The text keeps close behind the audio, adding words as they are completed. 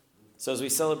So as we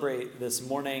celebrate this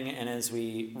morning and as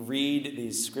we read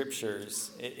these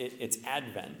scriptures, it's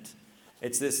Advent.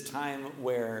 It's this time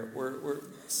where we're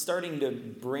starting to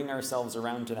bring ourselves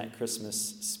around to that Christmas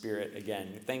spirit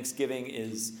again. Thanksgiving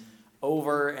is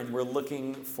over, and we're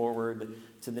looking forward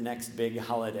to the next big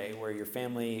holiday where your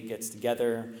family gets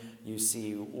together, you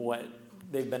see what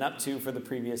they've been up to for the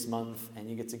previous month, and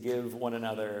you get to give one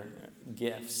another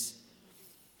gifts.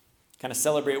 Kind of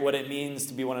celebrate what it means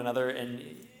to be one another.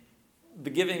 And the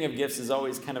giving of gifts is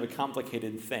always kind of a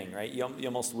complicated thing, right? You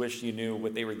almost wish you knew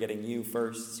what they were getting you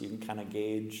first, so you can kind of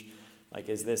gauge, like,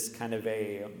 is this kind of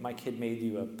my kid made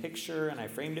you a picture and I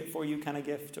framed it for you kind of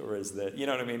gift, or is that, you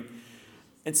know what I mean?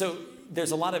 And so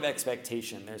there's a lot of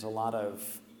expectation. There's a lot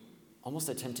of almost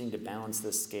attempting to balance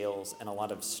the scales and a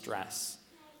lot of stress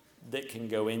that can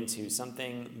go into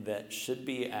something that should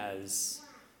be as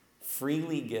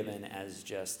freely given as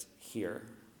just here.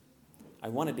 I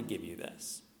wanted to give you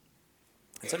this.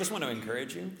 And so I just want to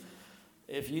encourage you,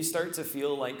 if you start to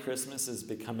feel like Christmas is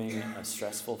becoming a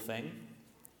stressful thing,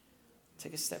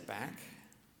 take a step back,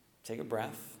 take a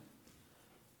breath,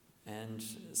 and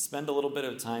spend a little bit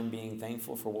of time being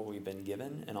thankful for what we've been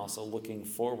given and also looking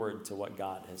forward to what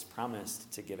God has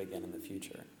promised to give again in the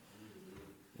future.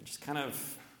 And just kind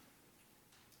of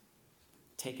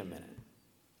take a minute.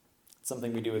 It's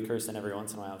something we do with Kirsten every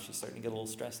once in a while. She's starting to get a little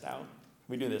stressed out.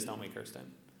 We do this, don't we, Kirsten?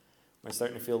 We're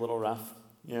starting to feel a little rough,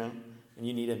 and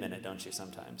you need a minute, don't you,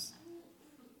 sometimes?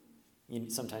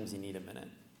 Sometimes you need a minute.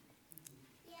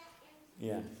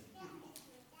 Yeah.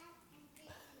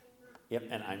 Yep,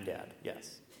 and I'm dad,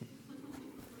 yes.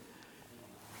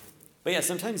 But yeah,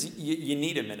 sometimes you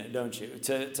need a minute, don't you,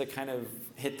 to kind of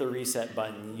hit the reset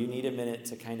button. You need a minute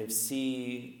to kind of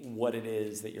see what it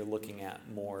is that you're looking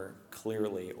at more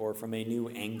clearly, or from a new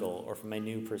angle, or from a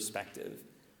new perspective.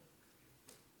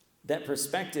 That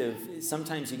perspective,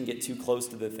 sometimes you can get too close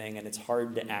to the thing and it's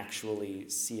hard to actually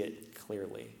see it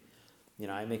clearly.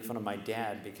 I make fun of my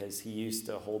dad because he used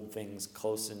to hold things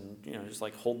close and, just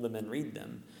like hold them and read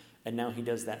them. And now he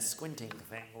does that squinting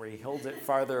thing where he holds it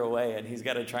farther away and he's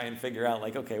got to try and figure out,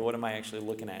 like, okay, what am I actually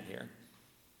looking at here?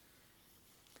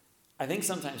 I think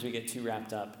sometimes we get too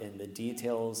wrapped up in the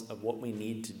details of what we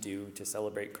need to do to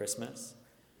celebrate Christmas.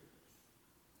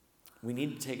 We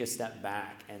need to take a step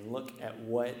back and look at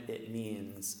what it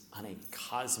means on a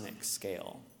cosmic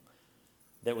scale,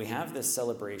 that we have this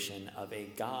celebration of a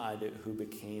God who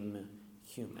became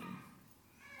human.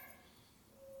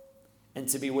 And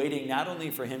to be waiting not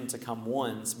only for him to come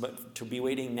once, but to be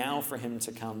waiting now for him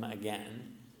to come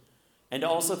again. And to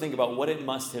also think about what it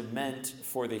must have meant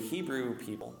for the Hebrew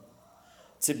people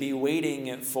to be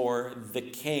waiting for the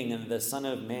King, the Son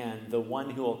of Man, the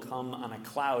one who will come on a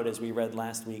cloud, as we read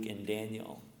last week in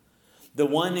Daniel. The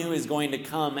one who is going to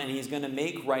come and he's going to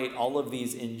make right all of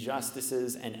these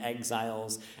injustices and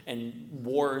exiles and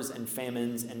wars and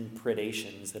famines and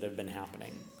predations that have been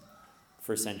happening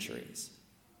for centuries.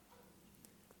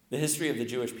 The history of the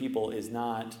Jewish people is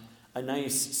not a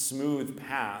nice, smooth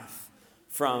path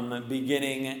from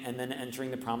beginning and then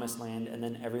entering the promised land and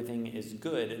then everything is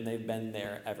good, and they've been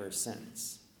there ever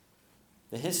since.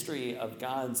 The history of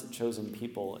God's chosen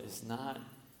people is not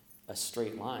a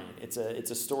straight line. It's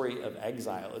a story of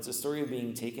exile. It's a story of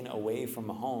being taken away from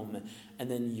home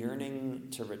and then yearning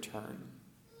to return.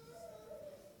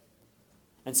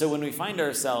 And so when we find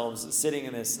ourselves sitting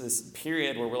in this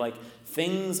period where we're like,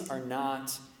 things are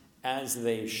not as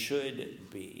they should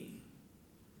be,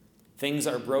 things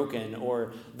are broken,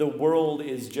 or the world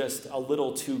is just a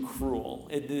little too cruel,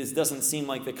 this doesn't seem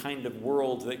like the kind of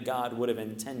world that God would have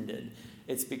intended,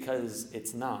 it's because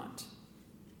it's not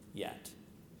yet.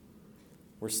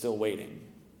 We're still waiting.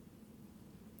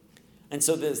 And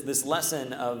so this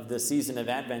lesson of the season of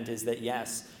Advent is that,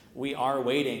 yes, we are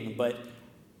waiting, but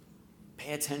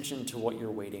pay attention to what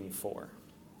you're waiting for.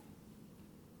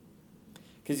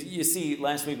 Because you see,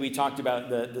 last week we talked about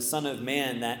the Son of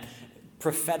Man, that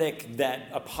prophetic, that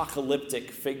apocalyptic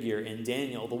figure in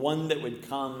Daniel, the one that would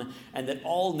come and that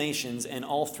all nations and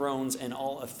all thrones and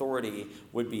all authority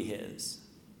would be his.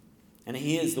 And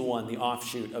he is the one, the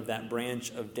offshoot of that branch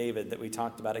of David that we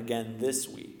talked about again this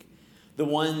week. The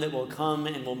one that will come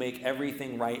and will make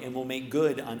everything right and will make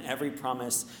good on every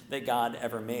promise that God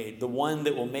ever made. The one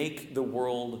that will make the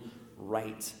world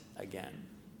right again.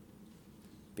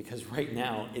 Because right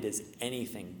now it is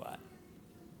anything but.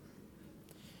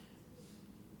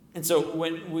 And so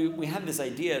when we had this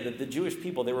idea that the Jewish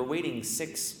people, they were waiting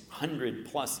 600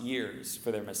 plus years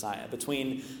for their Messiah.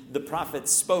 Between the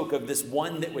prophets spoke of this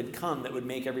one that would come that would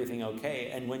make everything okay,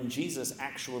 and when Jesus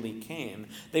actually came,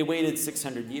 they waited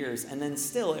 600 years, and then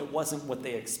still it wasn't what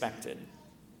they expected.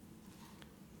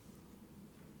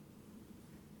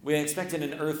 We expected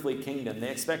an earthly kingdom. They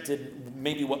expected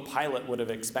maybe what Pilate would have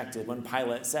expected when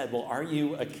Pilate said, well, are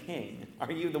you a king?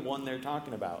 Are you the one they're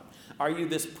talking about? Are you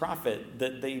this prophet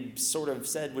that they sort of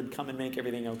said would come and make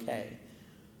everything okay?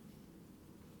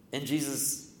 And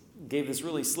Jesus gave this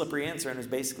really slippery answer and was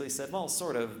basically said, well,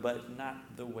 sort of, but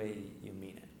not the way you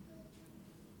mean it.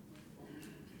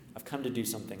 I've come to do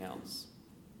something else.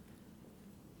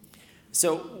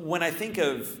 So when I think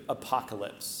of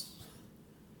apocalypse,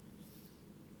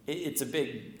 it's a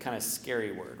big kind of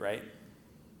scary word, right?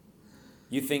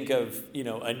 You think of,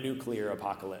 a nuclear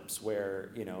apocalypse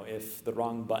where, if the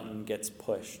wrong button gets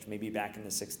pushed, maybe back in the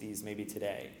 60s, maybe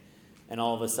today, and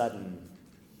all of a sudden,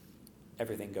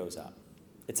 everything goes up.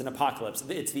 It's an apocalypse.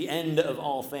 It's the end of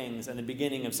all things and the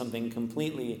beginning of something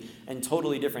completely and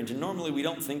totally different. And normally we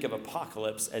don't think of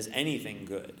apocalypse as anything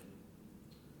good.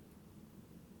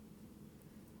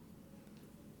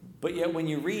 But yet when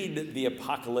you read the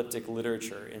apocalyptic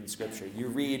literature in Scripture, you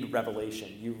read Revelation,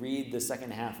 you read the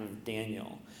second half of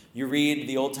Daniel, you read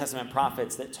the Old Testament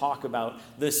prophets that talk about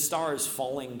the stars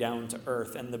falling down to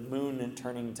earth and the moon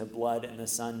turning to blood and the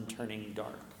sun turning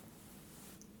dark.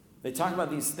 They talk about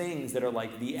these things that are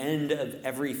like the end of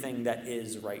everything that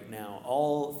is right now.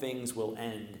 All things will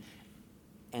end.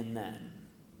 And then.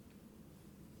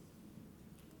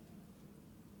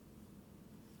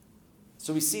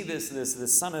 So we see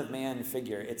this Son of Man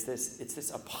figure. It's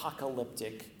this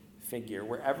apocalyptic figure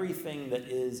where everything that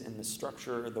is in the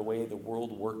structure, the way the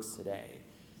world works today,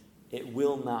 it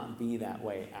will not be that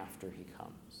way after he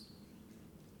comes.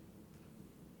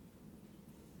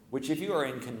 Which, if you are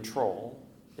in control,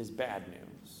 is bad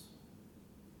news.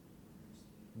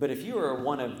 But if you are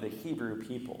one of the Hebrew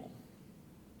people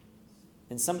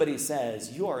and somebody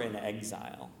says you are in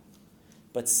exile,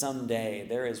 but someday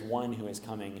there is one who is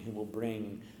coming who will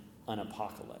bring an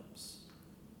apocalypse,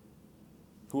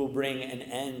 who will bring an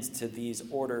end to these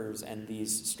orders and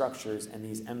these structures and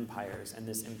these empires and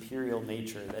this imperial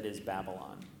nature that is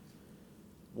Babylon.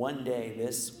 One day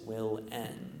this will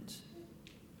end.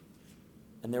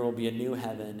 And there will be a new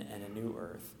heaven and a new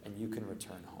earth, and you can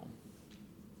return home.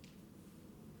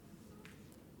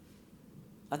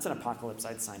 That's an apocalypse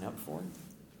I'd sign up for.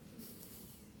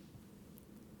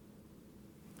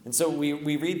 And so we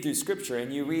read through Scripture,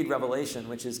 and you read Revelation,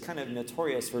 which is kind of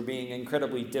notorious for being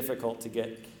incredibly difficult to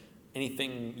get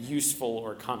anything useful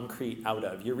or concrete out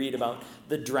of. You read about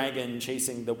the dragon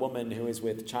chasing the woman who is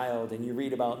with child, and you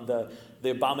read about the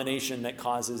abomination that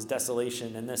causes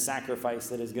desolation and the sacrifice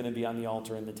that is going to be on the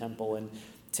altar in the temple. And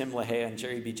Tim LaHaye and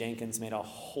Jerry B. Jenkins made a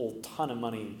whole ton of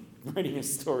money writing a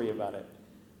story about it,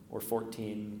 or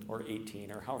 14 or 18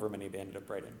 or however many they ended up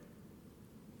writing.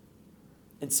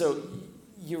 And so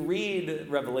you read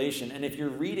Revelation, and if you're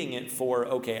reading it for,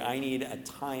 okay, I need a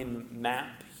time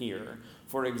map here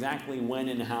for exactly when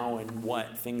and how and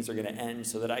what things are going to end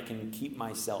so that I can keep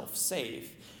myself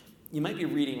safe, you might be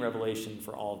reading Revelation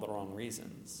for all the wrong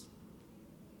reasons.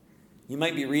 You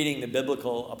might be reading the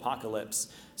biblical apocalypse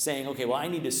saying, okay, well, I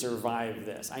need to survive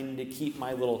this. I need to keep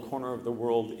my little corner of the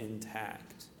world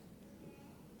intact.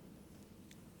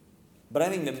 But I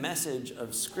think the message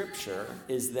of Scripture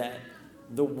is that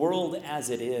the world as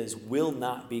it is will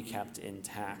not be kept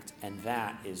intact, and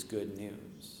that is good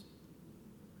news.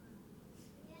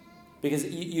 Because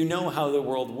you know how the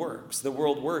world works. The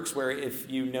world works where if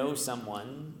you know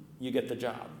someone, you get the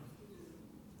job.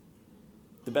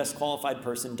 The best qualified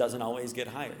person doesn't always get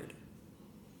hired.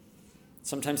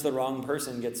 Sometimes the wrong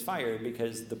person gets fired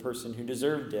because the person who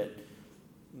deserved it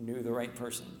knew the right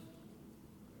person.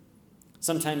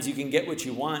 Sometimes you can get what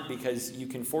you want because you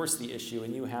can force the issue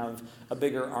and you have a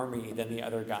bigger army than the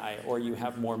other guy, or you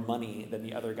have more money than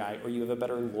the other guy, or you have a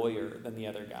better lawyer than the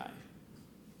other guy.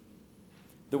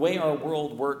 The way our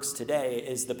world works today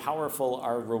is the powerful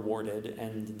are rewarded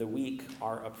and the weak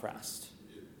are oppressed.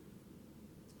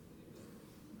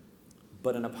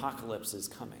 But an apocalypse is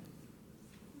coming.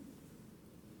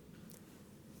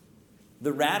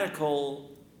 The radical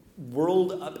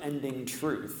world-upending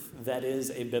truth that is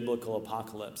a biblical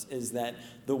apocalypse is that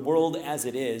the world as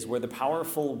it is, where the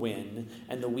powerful win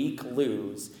and the weak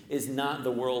lose, is not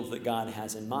the world that God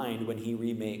has in mind when he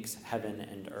remakes heaven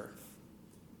and earth.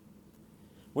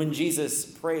 When Jesus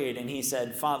prayed and he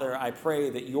said, Father, I pray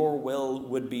that your will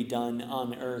would be done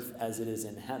on earth as it is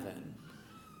in heaven,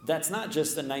 that's not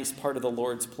just a nice part of the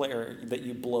Lord's Prayer that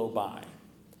you blow by.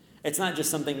 It's not just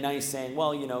something nice saying,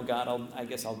 well, God, I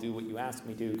guess I'll do what you ask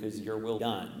me to because your will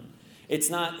done. It's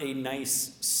not a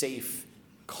nice, safe,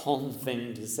 calm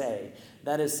thing to say.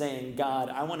 That is saying, God,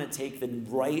 I want to take the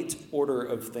right order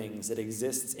of things that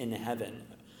exists in heaven.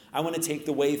 I want to take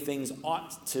the way things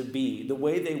ought to be, the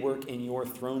way they work in your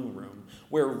throne room,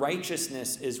 where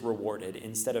righteousness is rewarded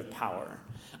instead of power.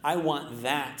 I want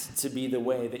that to be the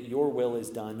way that your will is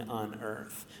done on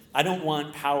earth. I don't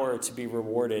want power to be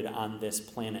rewarded on this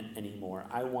planet anymore.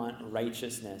 I want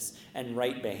righteousness and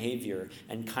right behavior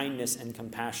and kindness and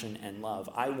compassion and love.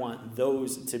 I want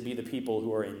those to be the people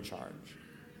who are in charge.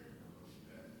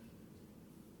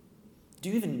 Do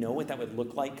you even know what that would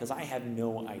look like? Because I have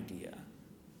no idea.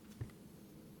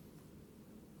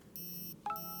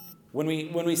 When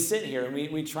we sit here and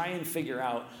we try and figure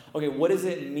out, okay, what does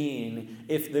it mean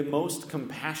if the most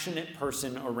compassionate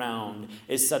person around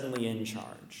is suddenly in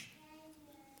charge?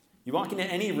 You walk into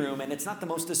any room and it's not the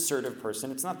most assertive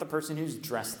person. It's not the person who's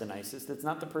dressed the nicest. It's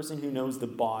not the person who knows the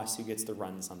boss who gets to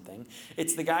run something.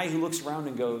 It's the guy who looks around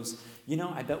and goes,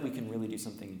 I bet we can really do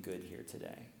something good here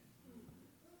today.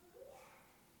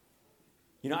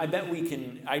 I bet we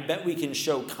can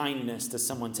show kindness to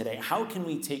someone today. How can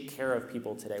we take care of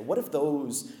people today? What if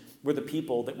those were the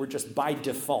people that were just by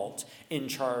default in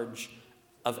charge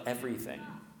of everything?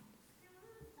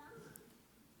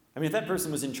 If that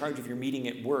person was in charge of your meeting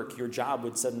at work, your job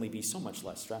would suddenly be so much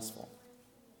less stressful.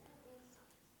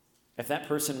 If that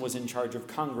person was in charge of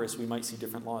Congress, we might see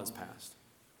different laws passed.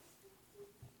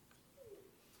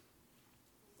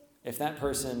 If that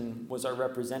person was our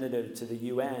representative to the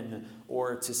UN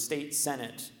or to state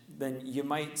senate, then you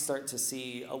might start to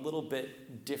see a little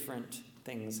bit different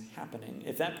things happening.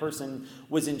 If that person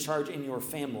was in charge in your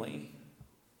family,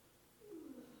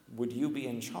 would you be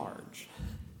in charge?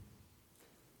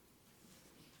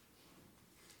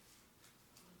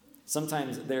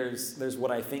 Sometimes there's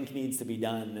what I think needs to be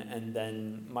done, and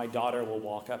then my daughter will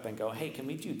walk up and go, hey, can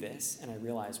we do this? And I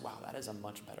realize, wow, that is a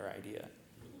much better idea.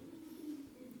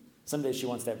 Some days she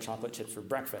wants to have chocolate chips for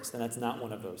breakfast, and that's not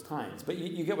one of those times. But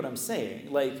you get what I'm saying.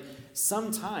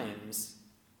 Sometimes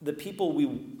the people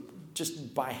we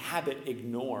just by habit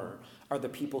ignore are the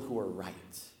people who are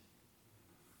right.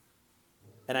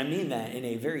 And I mean that in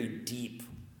a very deep,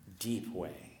 deep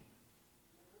way.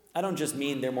 I don't just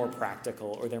mean they're more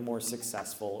practical or they're more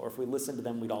successful, or if we listen to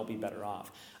them, we'd all be better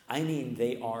off. I mean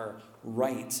they are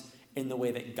right in the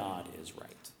way that God is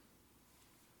right.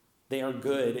 They are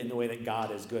good in the way that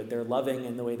God is good. They're loving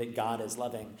in the way that God is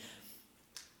loving.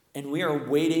 And we are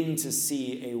waiting to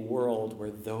see a world where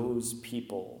those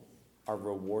people are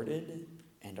rewarded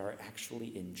and are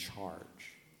actually in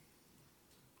charge.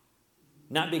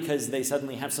 Not because they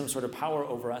suddenly have some sort of power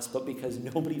over us, but because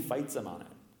nobody fights them on it.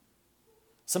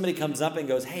 Somebody comes up and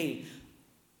goes, hey,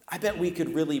 I bet we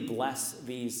could really bless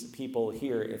these people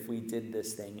here if we did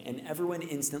this thing. And everyone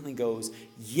instantly goes,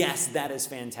 yes, that is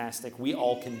fantastic. We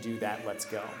all can do that. Let's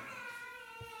go.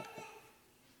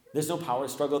 There's no power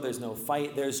struggle. There's no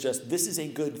fight. There's just, this is a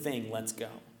good thing. Let's go.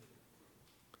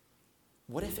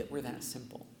 What if it were that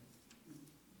simple?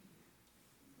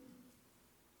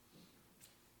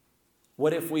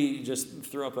 What if we just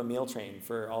threw up a meal train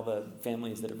for all the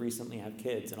families that have recently had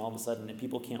kids, and all of a sudden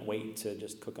people can't wait to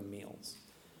just cook them meals?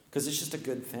 Because it's just a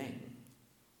good thing.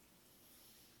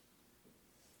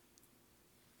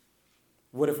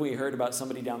 What if we heard about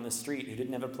somebody down the street who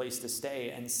didn't have a place to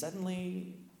stay, and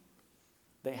suddenly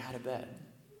they had a bed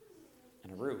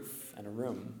and a roof and a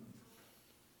room?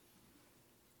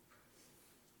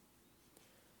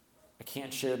 I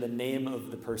can't share the name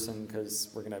of the person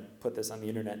because we're going to put this on the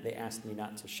internet. They asked me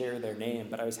not to share their name,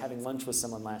 but I was having lunch with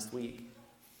someone last week,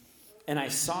 and I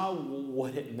saw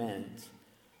what it meant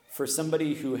for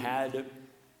somebody who had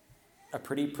a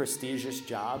pretty prestigious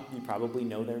job. You probably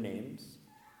know their names.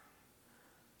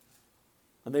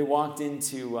 And they walked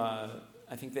into, I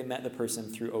think they met the person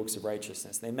through Oaks of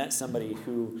Righteousness. They met somebody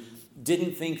who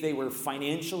didn't think they were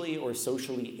financially or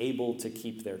socially able to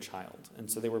keep their child.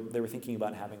 And so they were thinking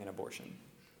about having an abortion.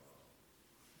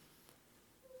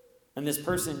 And this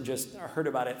person just heard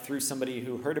about it through somebody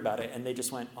who heard about it, and they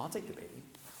just went, I'll take the baby.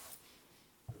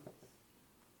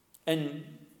 And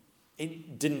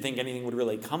it didn't think anything would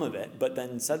really come of it, but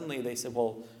then suddenly they said,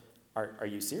 well, are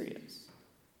you serious?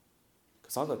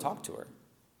 Because I'll go talk to her.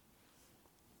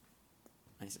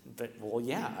 I said, well,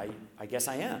 yeah, I guess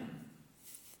I am.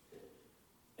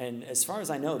 And as far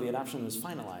as I know, the adoption was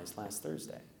finalized last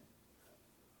Thursday.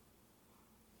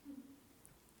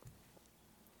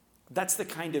 That's the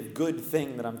kind of good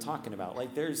thing that I'm talking about.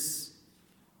 There's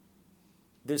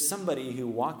somebody who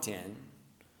walked in,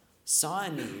 saw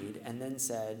a need, and then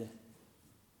said,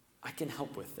 I can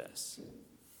help with this.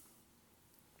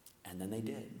 And then they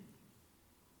did.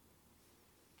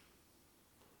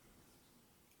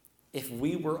 If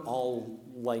we were all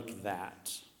like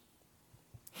that,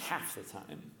 half the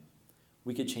time,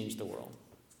 we could change the world.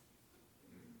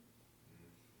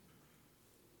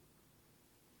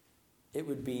 it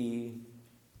would be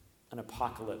an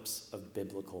apocalypse of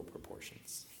biblical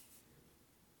proportions.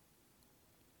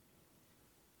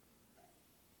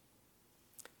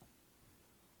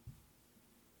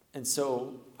 And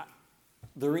so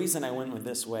the reason I went with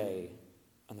this way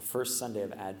on the first Sunday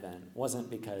of Advent wasn't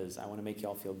because I want to make you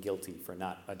all feel guilty for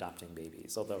not adopting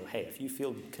babies. Although, hey, if you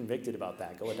feel convicted about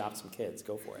that, go adopt some kids.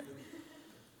 Go for it.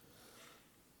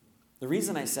 The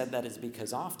reason I said that is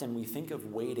because often we think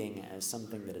of waiting as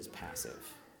something that is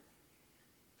passive.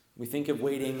 We think of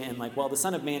waiting and like, well, the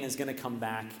Son of Man is going to come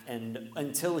back, and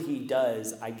until he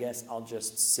does, I guess I'll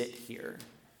just sit here.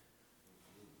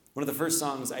 One of the first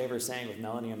songs I ever sang with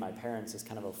Melanie and my parents as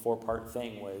kind of a 4-part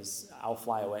thing was I'll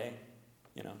Fly Away.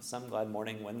 You know, some glad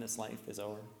morning when this life is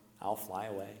over, I'll fly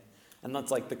away. And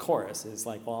that's like the chorus is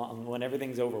like, well, when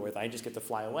everything's over with, I just get to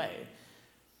fly away.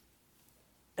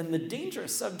 And the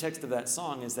dangerous subtext of that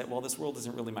song is that, well, this world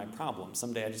isn't really my problem.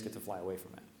 Someday I just get to fly away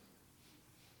from it.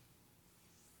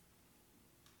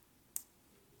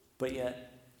 But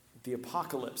yet, the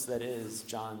apocalypse that is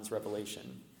John's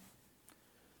revelation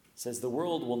says the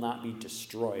world will not be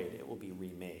destroyed, it will be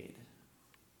remade.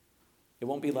 It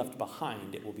won't be left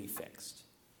behind, it will be fixed.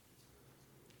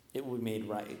 It will be made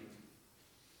right.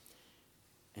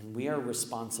 And we are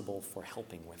responsible for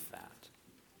helping with that.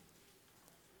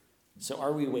 So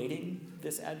are we waiting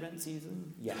this Advent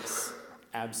season? Yes,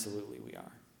 absolutely we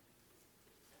are.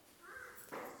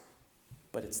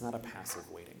 But it's not a passive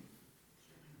waiting.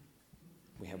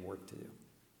 We have work to do.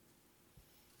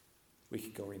 We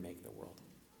could go remake the world.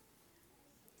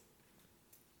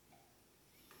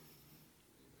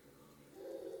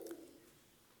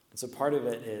 And so part of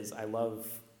it is I love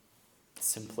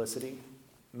simplicity.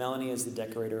 Melanie is the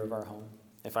decorator of our home.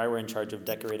 If I were in charge of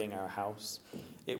decorating our house,